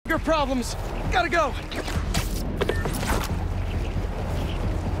Your problems. Gotta go.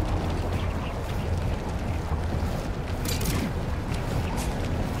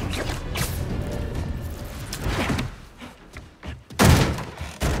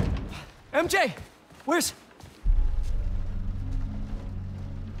 MJ, where's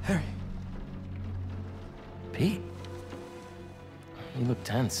Harry? Pete, you look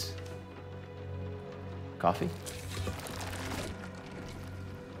tense. Coffee?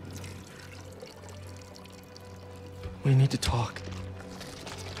 We need to talk.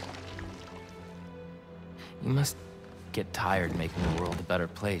 You must get tired making the world a better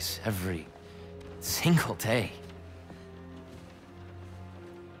place every single day.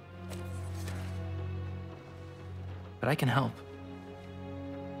 But I can help.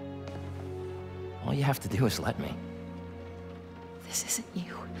 All you have to do is let me. This isn't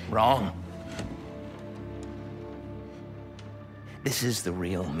you. Wrong. This is the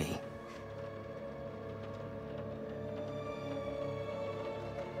real me.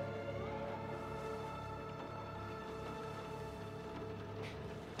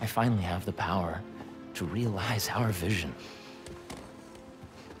 I finally have the power to realize our vision.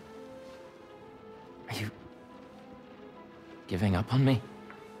 Are you giving up on me?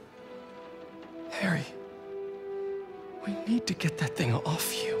 Harry, we need to get that thing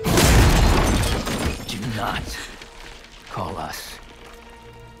off you. Do not call us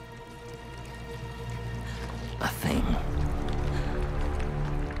a thing.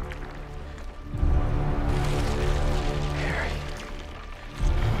 Harry.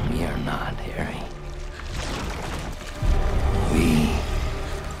 We are not, Harry. We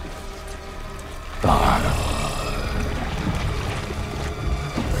are.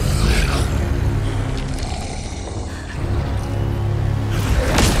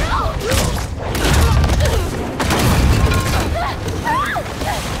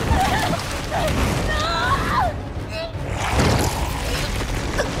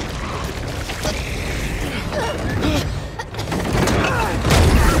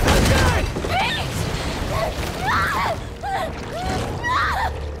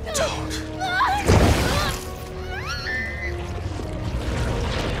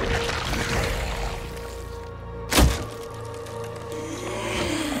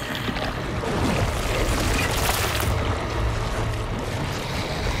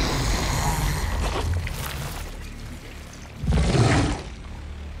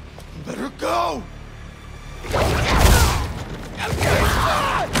 Go!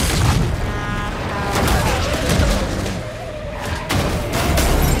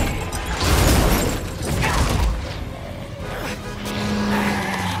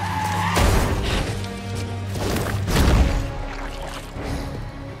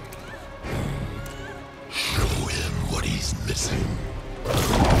 Show him what he's missing.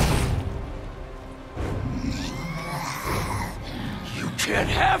 You can't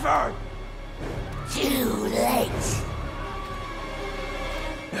have her! Too late.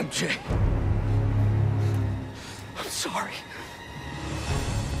 MJ. I'm sorry.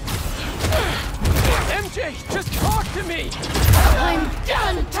 MJ, just talk to me! I'm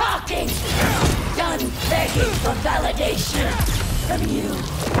done talking! Done begging for validation! From you!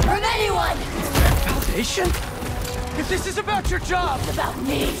 From anyone! Validation? If this is about your job! It's about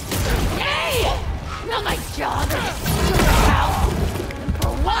me! Hey! Not my job! How? And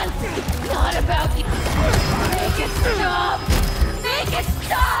for once, not about you! Make it stop! Make it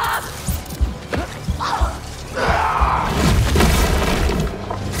stop!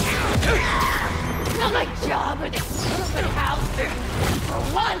 Not my job or this stupid house! For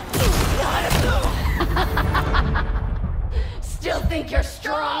once, not about... Still think you're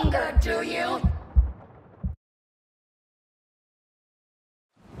stronger, do you?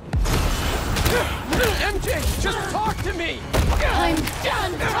 MJ, just talk to me! I'm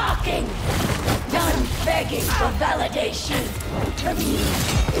done talking! Done begging for validation! From you!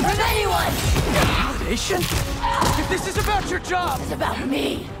 From anyone! Validation? If this is about your job! It's about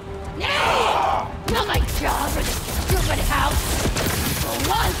me! Nay! Not my job or this stupid house! For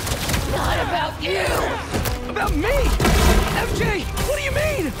once, not about you! About me? MJ, what do you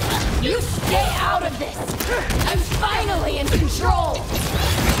mean? You stay out of this! I'm finally in control!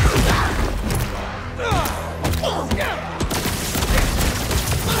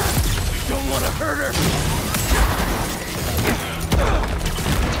 Don't want to hurt her!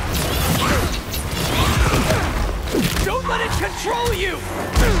 Don't let it control you!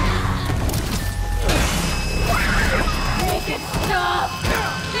 Make it stop!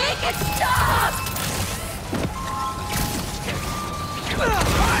 Make it stop!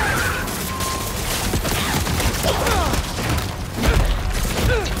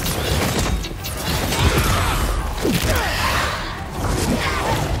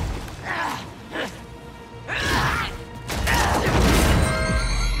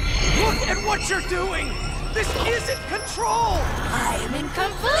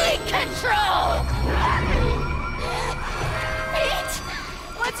 control! Pete!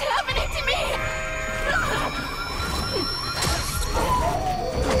 What's happening to me?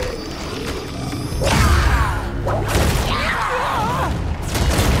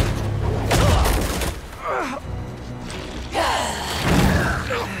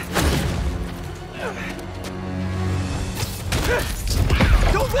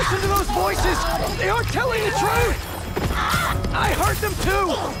 Don't listen to those voices! They aren't telling the truth! I heard them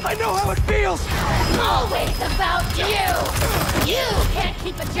too! I know how it feels! Always about you! You can't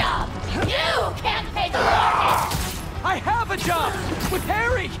keep a job! You can't pay the mortgage! I have a job! With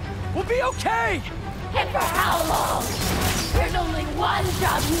Harry! We'll be okay! And for how long? There's only one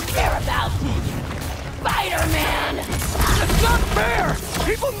job you care about! Spider-Man! That's not fair!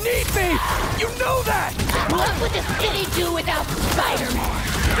 People need me! You know that! What would the city do without Spider-Man?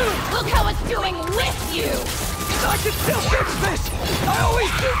 Look how it's doing with you! I can still fix this! I always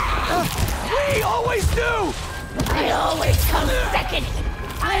do! We always do! I always come second!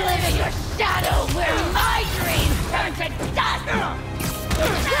 I live in your shadow where my dreams turn to dust!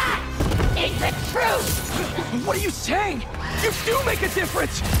 That is the truth! What are you saying? You do make a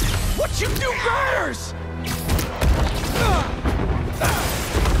difference! What you do matters!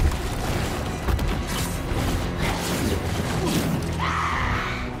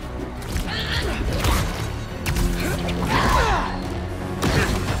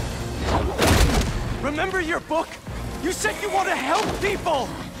 Remember your book? You said you want to help people!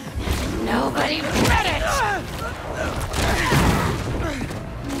 Nobody read it!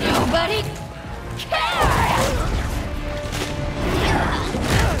 Nobody cares!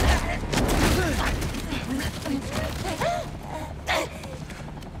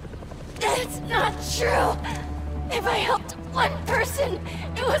 That's not true! If I helped one person,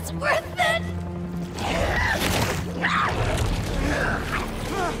 it was worth it!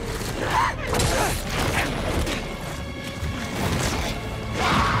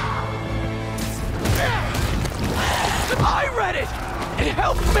 I read it! It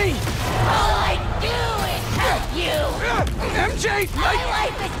helped me! All I do is help you! MJ, My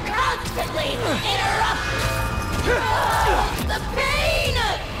life is constantly interrupted! The pain!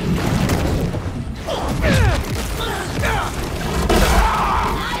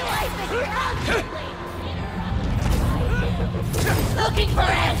 My life is constantly interrupted! Looking for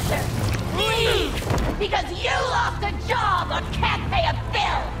answers! Please! Because you lost a job or can't pay a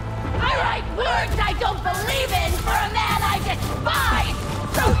bill! I write words I don't believe in for a man I despise!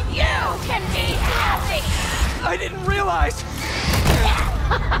 So you can be happy! I didn't realize!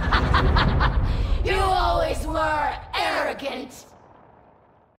 You always were arrogant!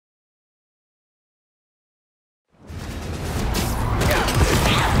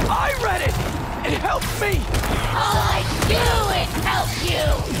 I read it! It helped me! All I do is help you!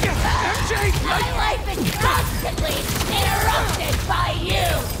 MJ, My life is constantly interrupted by you!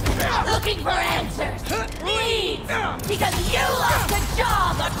 Looking for answers! Needs! Because you lost a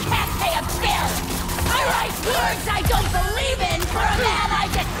job or can't pay a bill! I write words I don't believe in for a man I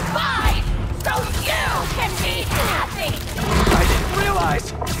despise! So you can be happy! I didn't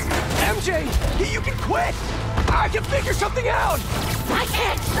realize! MJ, you can quit! I can figure something out! I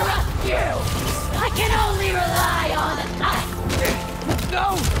can't trust you! I can only rely on us!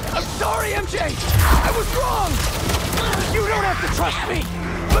 No! I'm sorry, MJ! I was wrong! You don't have to trust me!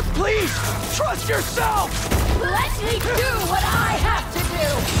 But please, trust yourself! Let me do what I have to do!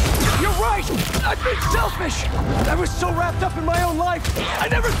 You're right! I've been selfish! I was so wrapped up in my own life, I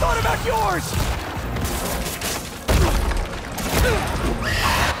never thought about yours!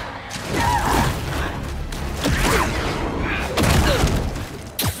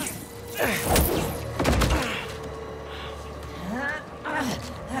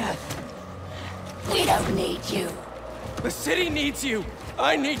 We don't need you. The city needs you!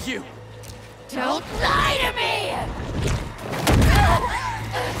 I need you! Don't lie to me!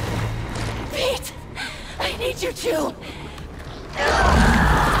 Pete! I need you too!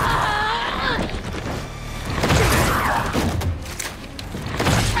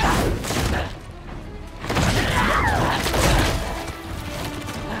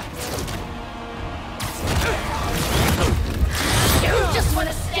 You just want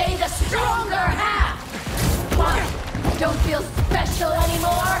to stay the stronger half! What? Don't feel special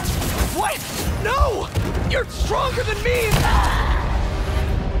anymore? What? No! You're stronger than me!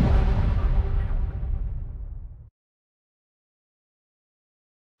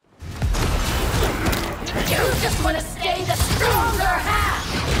 You just want to stay the stronger half!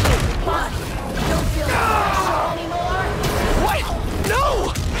 What? Don't feel special anymore? What?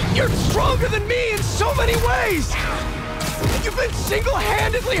 No! You're stronger than me in so many ways! You've been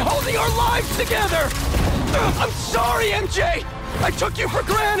single-handedly holding our lives together! I'm sorry, MJ! I took you for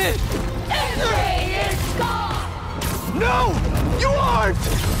granted! MJ is gone! No! You aren't!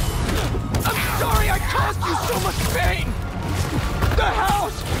 I'm sorry I caused you so much pain! The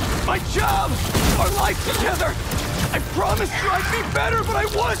house! My job! Our life together! I promised you I'd be better, but I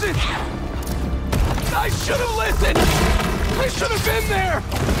wasn't! I should have listened! I should have been there!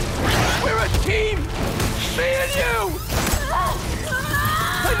 We're a team! Me and you!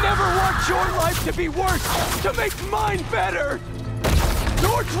 I never want your life to be worse, to make mine better!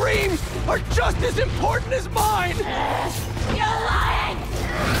 Your dreams are just as important as mine! You're lying!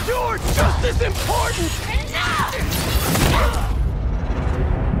 You're just as important! Enough!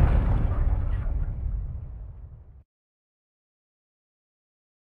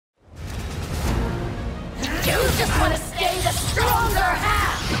 You just want to stay the stronger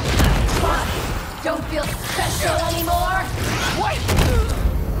half! What? Don't feel special anymore? What?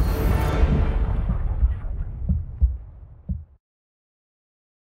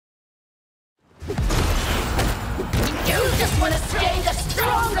 You just want to stay the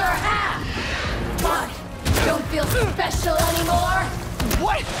stronger half! What? Don't feel special anymore?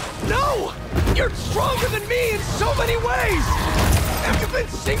 What? No! You're stronger than me in so many ways! And you've been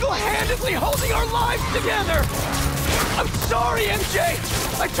single-handedly holding our lives together! I'm sorry, MJ!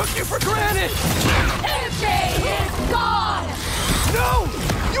 I took you for granted! MJ is gone! No!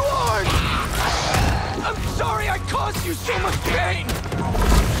 You aren't! I'm sorry I caused you so much pain!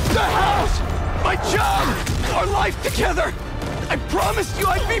 The house! My job! Our life together! I promised you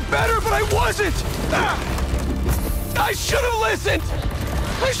I'd be better, but I wasn't! I should have listened!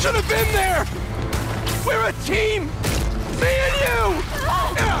 I should have been there! We're a team! Me and you!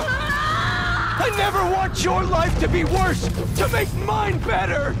 I never want your life to be worse, to make mine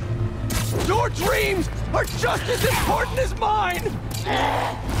better! Your dreams are just as important as mine!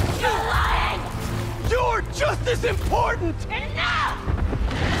 You're lying! You're just as important! Enough!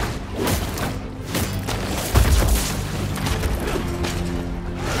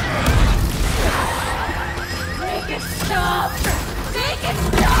 Make it stop! Make it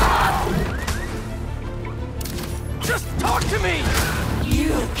stop! Just talk to me!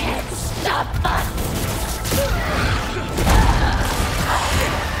 You can't stop us!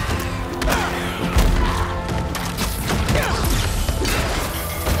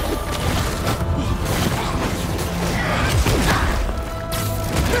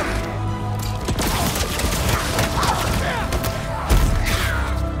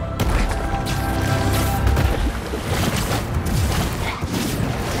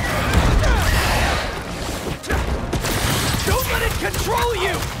 Don't let it control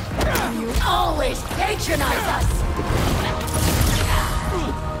you! You always patronize us!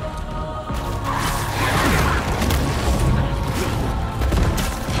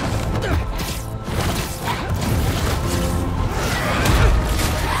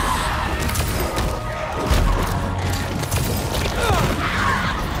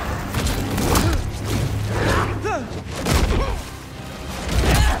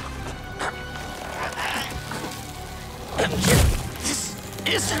 This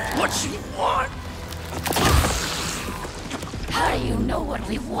isn't what you want! How do you know what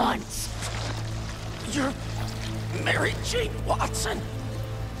we want? You're Mary Jane Watson!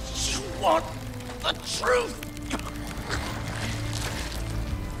 You want the truth!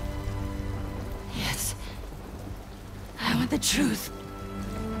 Yes. I want the truth.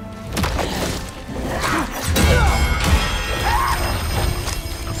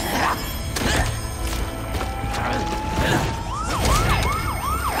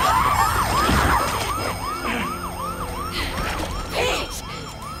 Pete!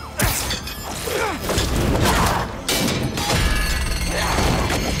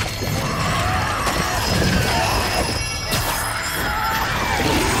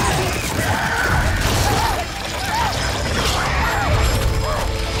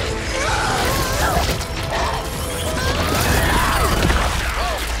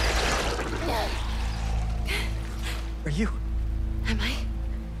 Are you? Am I?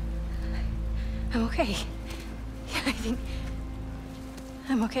 I'm okay. Yeah, I think...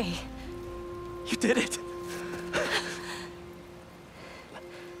 I'm okay. You did it!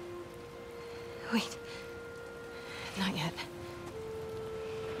 Wait. Not yet.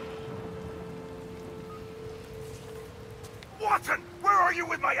 Watson, where are you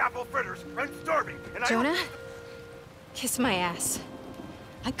with my apple fritters? I'm starving, and Jonah? Kiss my ass.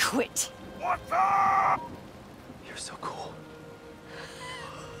 I quit. Watson! You're so cool.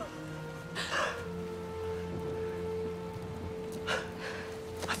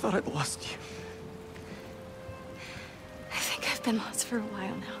 I thought I'd lost you. I think I've been lost for a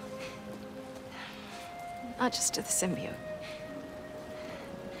while now. Not just to the symbiote.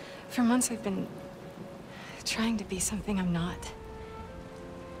 For months I've been trying to be something I'm not.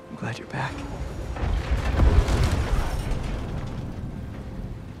 I'm glad you're back.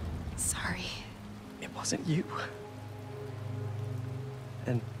 Sorry. It wasn't you.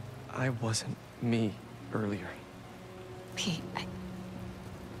 And I wasn't me earlier. Pete,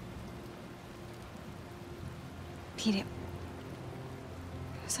 Pete, it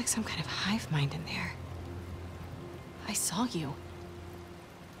was like some kind of hive mind in there. I saw you.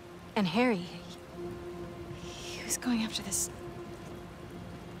 And Harry, he was going after this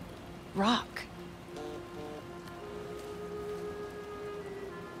rock.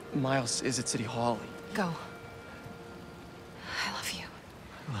 Miles is at City Hall. Go. I love you.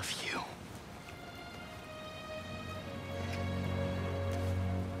 I love you.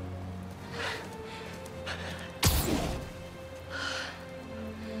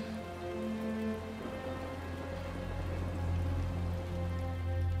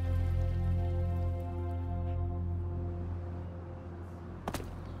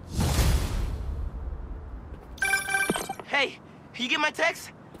 Hey, you get my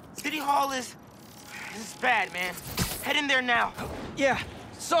text? City Hall is bad, man. Head in there now. Yeah,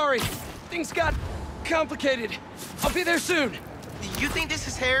 sorry. Things got complicated. I'll be there soon. You think this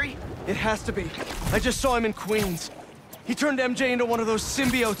is Harry? It has to be. I just saw him in Queens. He turned MJ into one of those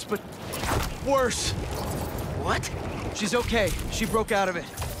symbiotes, but worse. What? She's okay. She broke out of it.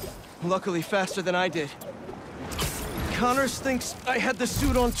 Luckily, faster than I did. Connors thinks I had the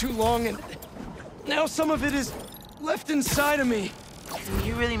suit on too long, and now some of it is left inside of me.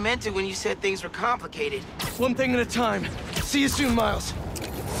 You really meant it when you said things were complicated. One thing at a time. See you soon, Miles.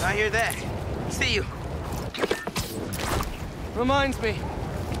 I hear that. See you. Reminds me,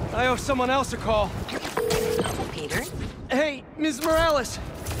 I owe someone else a call. Peter? Hey, Ms. Morales.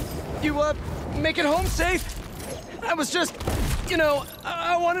 You, make it home safe? I was just, you know,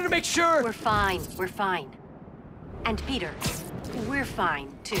 I wanted to make sure. We're fine. We're fine. And Peter, we're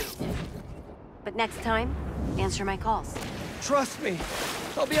fine, too. But next time, answer my calls. Trust me,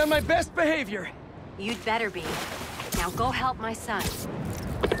 I'll be on my best behavior. You'd better be. Now go help my son.